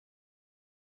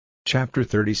Chapter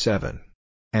 37.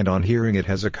 And on hearing it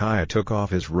Hezekiah took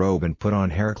off his robe and put on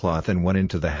haircloth and went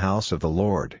into the house of the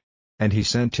Lord. And he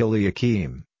sent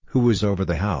Eliakim, who was over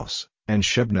the house, and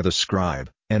Shebna the scribe,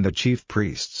 and the chief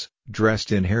priests,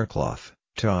 dressed in haircloth,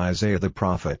 to Isaiah the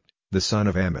prophet, the son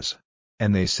of Amoz.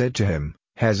 And they said to him,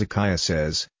 Hezekiah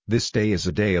says, This day is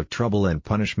a day of trouble and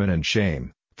punishment and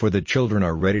shame, for the children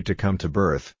are ready to come to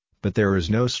birth, but there is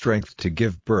no strength to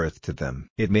give birth to them.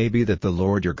 It may be that the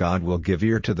Lord your God will give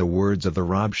ear to the words of the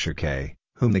Rabshakeh,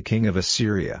 whom the king of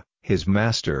Assyria, his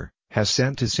master, has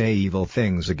sent to say evil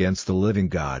things against the living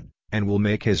God, and will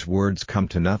make his words come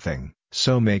to nothing.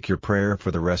 So make your prayer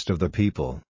for the rest of the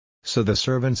people. So the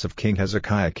servants of King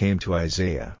Hezekiah came to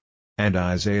Isaiah. And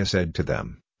Isaiah said to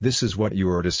them, This is what you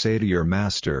are to say to your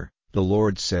master, the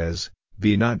Lord says,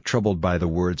 Be not troubled by the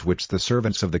words which the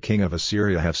servants of the king of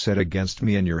Assyria have said against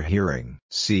me in your hearing.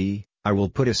 See, I will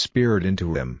put a spirit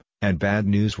into him, and bad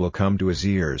news will come to his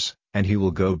ears, and he will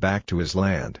go back to his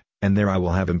land, and there I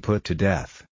will have him put to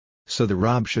death. So the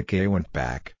Rabshakeh went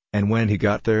back, and when he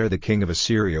got there the king of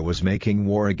Assyria was making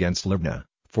war against Libnah,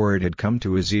 for it had come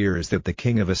to his ears that the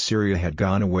king of Assyria had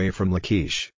gone away from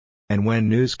Lachish. And when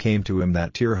news came to him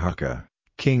that Tirhakah,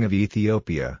 king of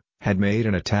Ethiopia, had made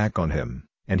an attack on him,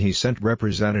 and he sent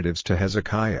representatives to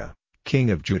Hezekiah, king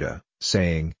of Judah,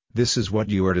 saying, This is what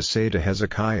you are to say to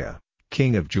Hezekiah,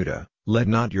 king of Judah, Let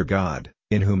not your God,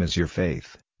 in whom is your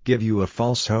faith, give you a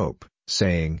false hope,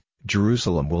 saying,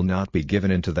 Jerusalem will not be given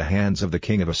into the hands of the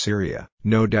king of Assyria.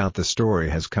 No doubt the story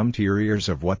has come to your ears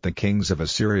of what the kings of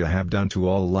Assyria have done to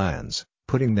all lands,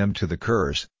 putting them to the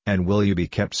curse, and will you be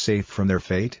kept safe from their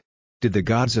fate? Did the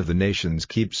gods of the nations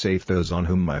keep safe those on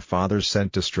whom my fathers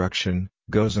sent destruction,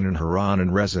 Gozan and Haran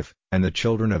and Rezeph, and the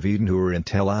children of Eden who were in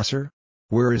Tel-Assar?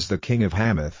 Where is the king of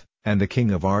Hamath, and the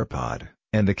king of Arpad,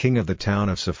 and the king of the town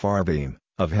of Sepharvaim,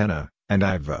 of Hena, and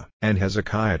Ivah? And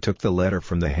Hezekiah took the letter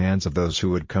from the hands of those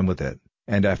who had come with it,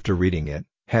 and after reading it,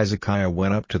 Hezekiah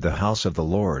went up to the house of the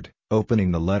Lord,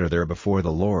 opening the letter there before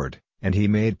the Lord, and he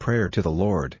made prayer to the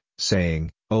Lord,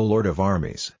 saying, O Lord of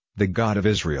armies, the God of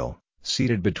Israel,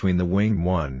 seated between the winged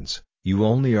ones, you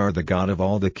only are the God of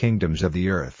all the kingdoms of the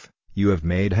earth, you have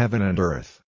made heaven and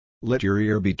earth. Let your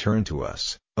ear be turned to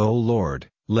us, O Lord,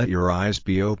 let your eyes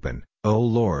be open, O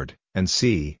Lord, and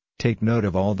see, take note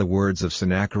of all the words of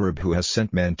Sennacherib who has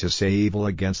sent men to say evil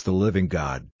against the living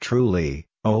God. Truly,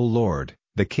 O Lord,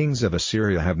 the kings of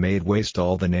Assyria have made waste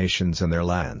all the nations and their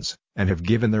lands, and have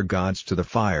given their gods to the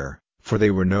fire, for they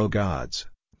were no gods,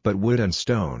 but wood and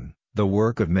stone, the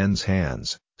work of men's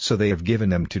hands, so they have given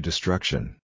them to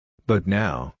destruction. But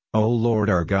now, O Lord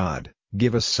our God,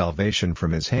 give us salvation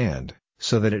from his hand,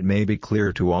 so that it may be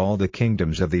clear to all the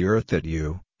kingdoms of the earth that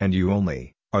you, and you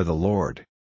only, are the Lord.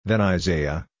 Then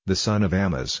Isaiah, the son of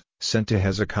Amoz, sent to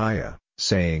Hezekiah,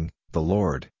 saying, The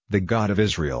Lord, the God of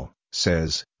Israel,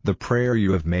 says, The prayer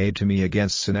you have made to me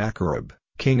against Sennacherib,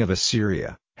 king of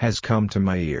Assyria, has come to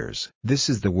my ears. This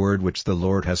is the word which the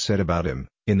Lord has said about him,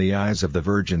 In the eyes of the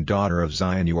virgin daughter of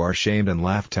Zion you are shamed and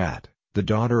laughed at, the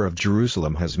daughter of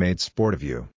Jerusalem has made sport of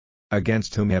you.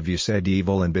 Against whom have you said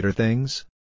evil and bitter things?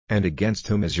 And against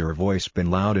whom has your voice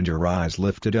been loud and your eyes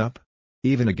lifted up?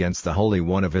 Even against the Holy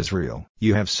One of Israel.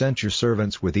 You have sent your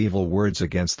servants with evil words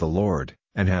against the Lord,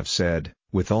 and have said,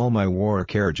 With all my war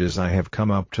carriages I have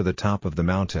come up to the top of the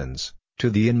mountains, to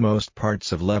the inmost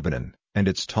parts of Lebanon, and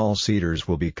its tall cedars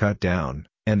will be cut down,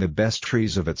 and the best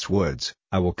trees of its woods,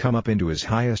 I will come up into his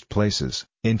highest places,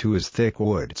 into his thick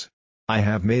woods. I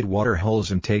have made water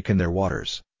holes and taken their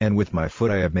waters, and with my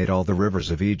foot I have made all the rivers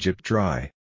of Egypt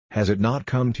dry. Has it not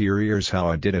come to your ears how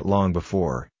I did it long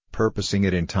before, purposing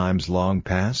it in times long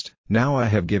past? Now I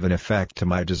have given effect to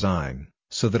my design,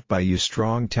 so that by you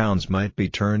strong towns might be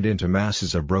turned into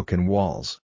masses of broken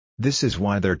walls. This is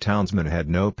why their townsmen had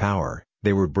no power,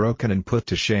 they were broken and put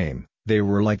to shame, they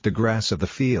were like the grass of the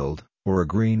field, or a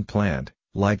green plant,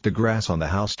 like the grass on the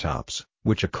housetops,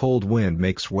 which a cold wind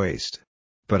makes waste.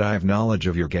 But I have knowledge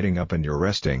of your getting up and your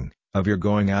resting, of your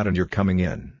going out and your coming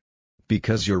in.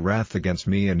 Because your wrath against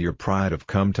me and your pride have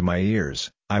come to my ears,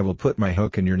 I will put my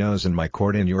hook in your nose and my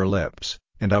cord in your lips,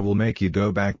 and I will make you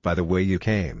go back by the way you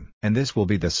came. And this will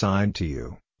be the sign to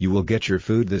you, you will get your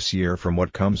food this year from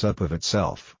what comes up of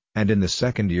itself, and in the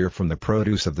second year from the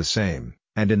produce of the same,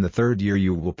 and in the third year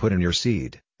you will put in your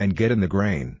seed, and get in the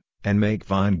grain, and make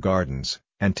vine gardens,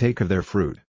 and take of their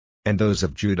fruit. And those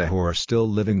of Judah who are still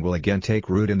living will again take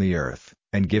root in the earth,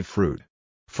 and give fruit.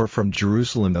 For from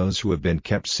Jerusalem those who have been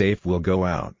kept safe will go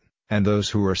out, and those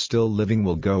who are still living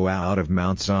will go out of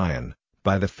Mount Zion.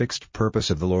 By the fixed purpose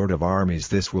of the Lord of armies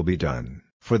this will be done.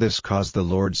 For this cause the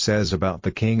Lord says about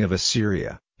the king of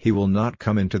Assyria, he will not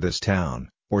come into this town,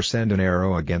 or send an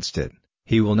arrow against it,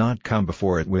 he will not come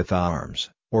before it with arms,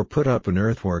 or put up an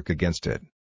earthwork against it.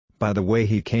 By the way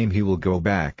he came he will go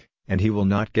back, and he will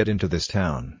not get into this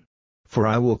town. For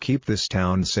I will keep this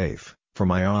town safe, for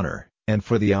my honor, and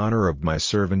for the honor of my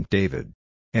servant David."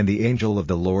 And the angel of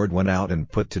the Lord went out and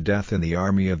put to death in the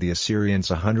army of the Assyrians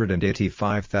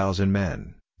 185,000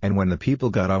 men, and when the people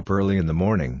got up early in the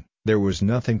morning, there was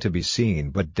nothing to be seen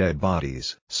but dead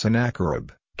bodies.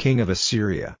 Sennacherib, king of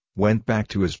Assyria, went back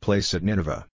to his place at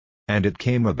Nineveh. And it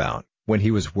came about, when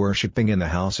he was worshipping in the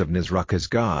house of Nisroch his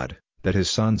god, that his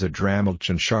sons Adrammelech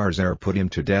and Sharezer put him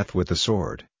to death with the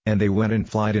sword, and they went and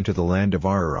fled into the land of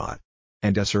Ararat.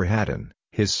 And Esarhaddon,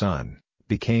 his son,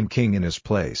 became king in his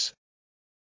place.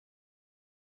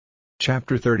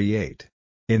 Chapter 38.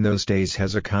 In those days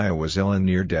Hezekiah was ill and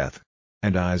near death.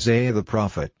 And Isaiah the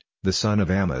prophet, the son of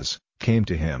Amoz, came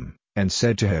to him, and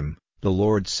said to him, "The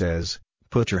Lord says,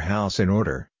 Put your house in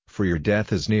order, for your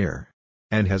death is near."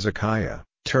 And Hezekiah,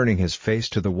 turning his face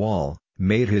to the wall,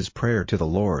 made his prayer to the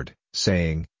Lord,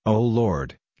 saying, "O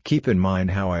Lord, keep in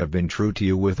mind how I have been true to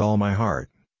you with all my heart,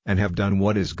 and have done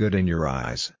what is good in your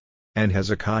eyes." And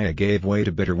Hezekiah gave way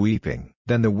to bitter weeping.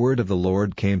 Then the word of the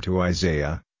Lord came to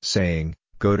Isaiah, saying,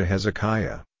 "Go to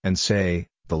Hezekiah, and say,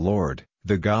 The Lord,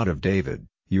 the God of David,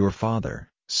 your father,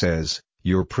 says,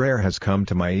 Your prayer has come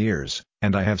to my ears,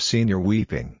 and I have seen your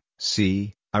weeping.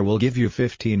 See, I will give you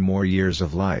 15 more years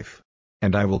of life.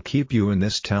 And I will keep you in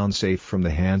this town safe from the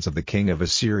hands of the king of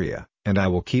Assyria, and I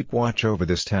will keep watch over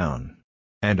this town."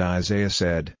 And Isaiah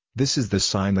said, "This is the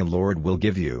sign the Lord will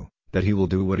give you, that he will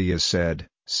do what he has said.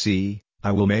 See,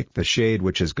 I will make the shade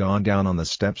which has gone down on the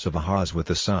steps of Ahaz with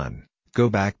the sun, go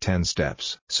back 10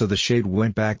 steps." So the shade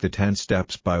went back the 10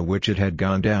 steps by which it had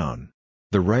gone down.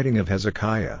 The writing of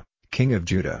Hezekiah, king of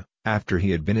Judah, after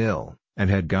he had been ill, and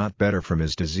had got better from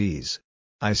his disease.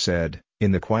 I said,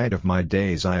 "In the quiet of my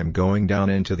days I am going down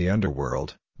into the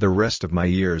underworld, the rest of my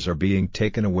years are being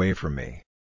taken away from me."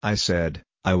 I said,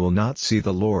 "I will not see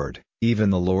the Lord, even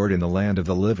the Lord in the land of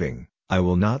the living. I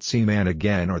will not see man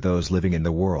again or those living in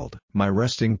the world. My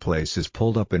resting place is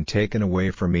pulled up and taken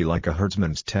away from me like a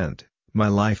herdsman's tent. My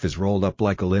life is rolled up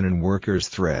like a linen worker's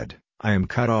thread. I am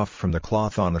cut off from the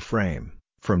cloth on the frame.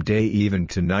 From day even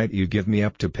to night you give me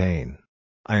up to pain.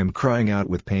 I am crying out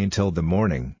with pain till the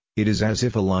morning. It is as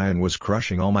if a lion was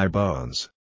crushing all my bones.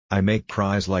 I make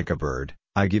cries like a bird,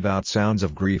 I give out sounds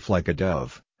of grief like a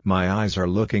dove. My eyes are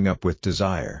looking up with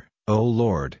desire. O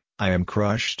Lord, I am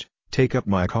crushed, take up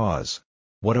my cause.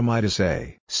 What am I to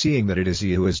say? Seeing that it is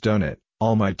he who has done it,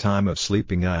 all my time of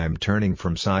sleeping I am turning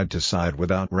from side to side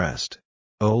without rest.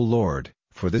 O Lord,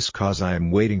 for this cause I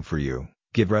am waiting for you.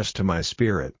 Give rest to my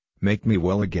spirit, make me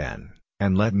well again,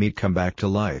 and let me come back to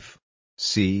life.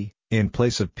 See, in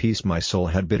place of peace my soul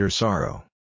had bitter sorrow.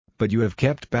 But you have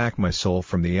kept back my soul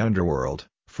from the underworld,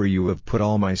 for you have put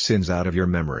all my sins out of your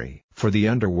memory. For the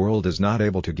underworld is not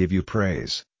able to give you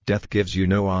praise, death gives you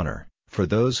no honor. For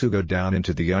those who go down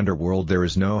into the underworld there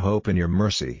is no hope in your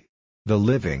mercy. The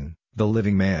living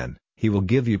man, he will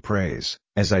give you praise,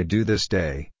 as I do this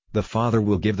day. The Father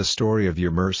will give the story of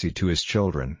your mercy to his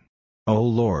children. O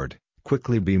Lord,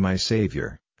 quickly be my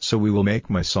Savior, so we will make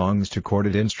my songs to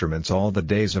corded instruments all the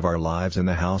days of our lives in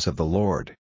the house of the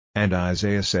Lord. And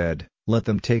Isaiah said, "Let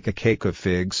them take a cake of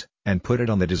figs, and put it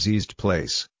on the diseased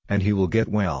place, and he will get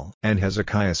well." And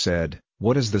Hezekiah said,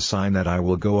 "What is the sign that I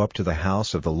will go up to the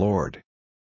house of the Lord?"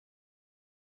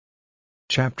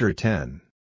 Chapter 10.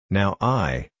 Now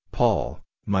I, Paul,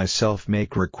 myself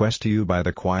make request to you by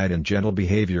the quiet and gentle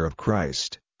behavior of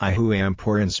Christ, I who am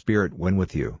poor in spirit when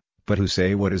with you, but who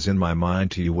say what is in my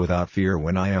mind to you without fear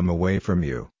when I am away from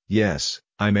you. Yes,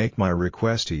 I make my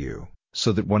request to you,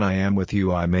 so that when I am with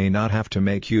you I may not have to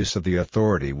make use of the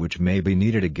authority which may be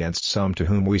needed against some to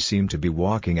whom we seem to be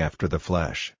walking after the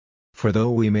flesh. For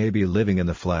though we may be living in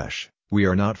the flesh, we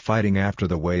are not fighting after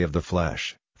the way of the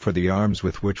flesh, for the arms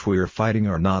with which we are fighting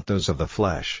are not those of the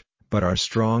flesh, but are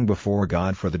strong before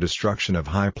God for the destruction of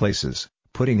high places,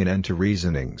 putting an end to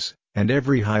reasonings, and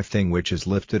every high thing which is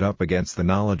lifted up against the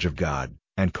knowledge of God,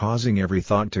 and causing every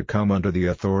thought to come under the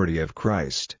authority of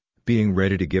Christ, being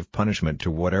ready to give punishment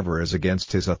to whatever is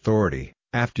against his authority,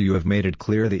 after you have made it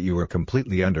clear that you are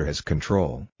completely under his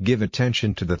control. Give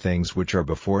attention to the things which are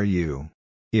before you.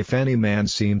 If any man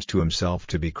seems to himself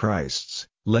to be Christ's,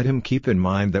 let him keep in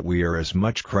mind that we are as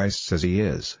much Christ's as he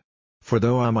is. For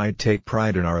though I might take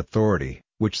pride in our authority,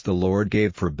 which the Lord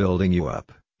gave for building you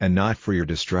up, and not for your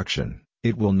destruction,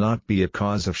 it will not be a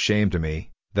cause of shame to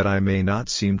me, that I may not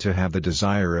seem to have the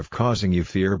desire of causing you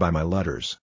fear by my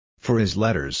letters. For his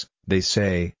letters, they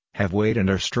say, have weight and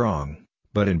are strong,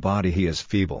 but in body he is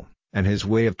feeble. and his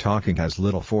way of talking has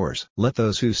little force. Let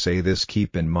those who say this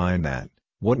keep in mind that,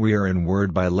 what we are in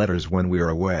word by letters when we are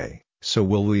away, so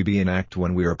will we be in act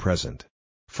when we are present.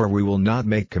 For we will not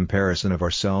make comparison of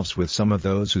ourselves with some of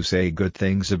those who say good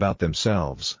things about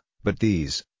themselves, but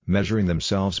these, measuring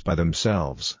themselves by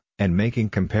themselves, and making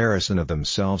comparison of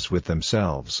themselves with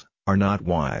themselves, are not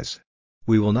wise.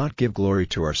 We will not give glory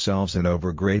to ourselves in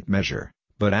over great measure,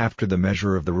 but after the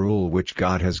measure of the rule which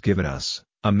God has given us,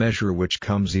 a measure which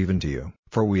comes even to you.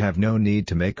 For we have no need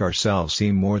to make ourselves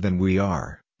seem more than we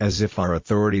are, as if our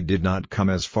authority did not come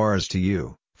as far as to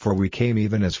you, for we came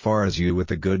even as far as you with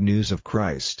the good news of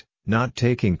Christ, not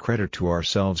taking credit to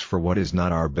ourselves for what is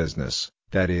not our business,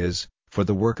 that is, for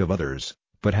the work of others,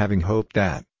 but having hope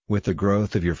that, with the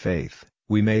growth of your faith,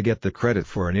 we may get the credit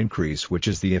for an increase which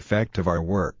is the effect of our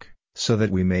work, so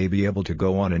that we may be able to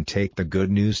go on and take the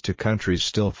good news to countries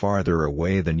still farther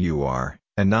away than you are,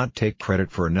 and not take credit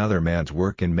for another man's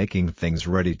work in making things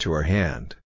ready to our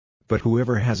hand. But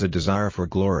whoever has a desire for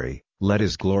glory, let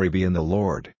his glory be in the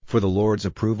Lord. For the Lord's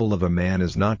approval of a man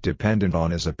is not dependent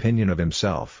on his opinion of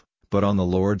himself, but on the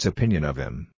Lord's opinion of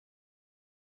him.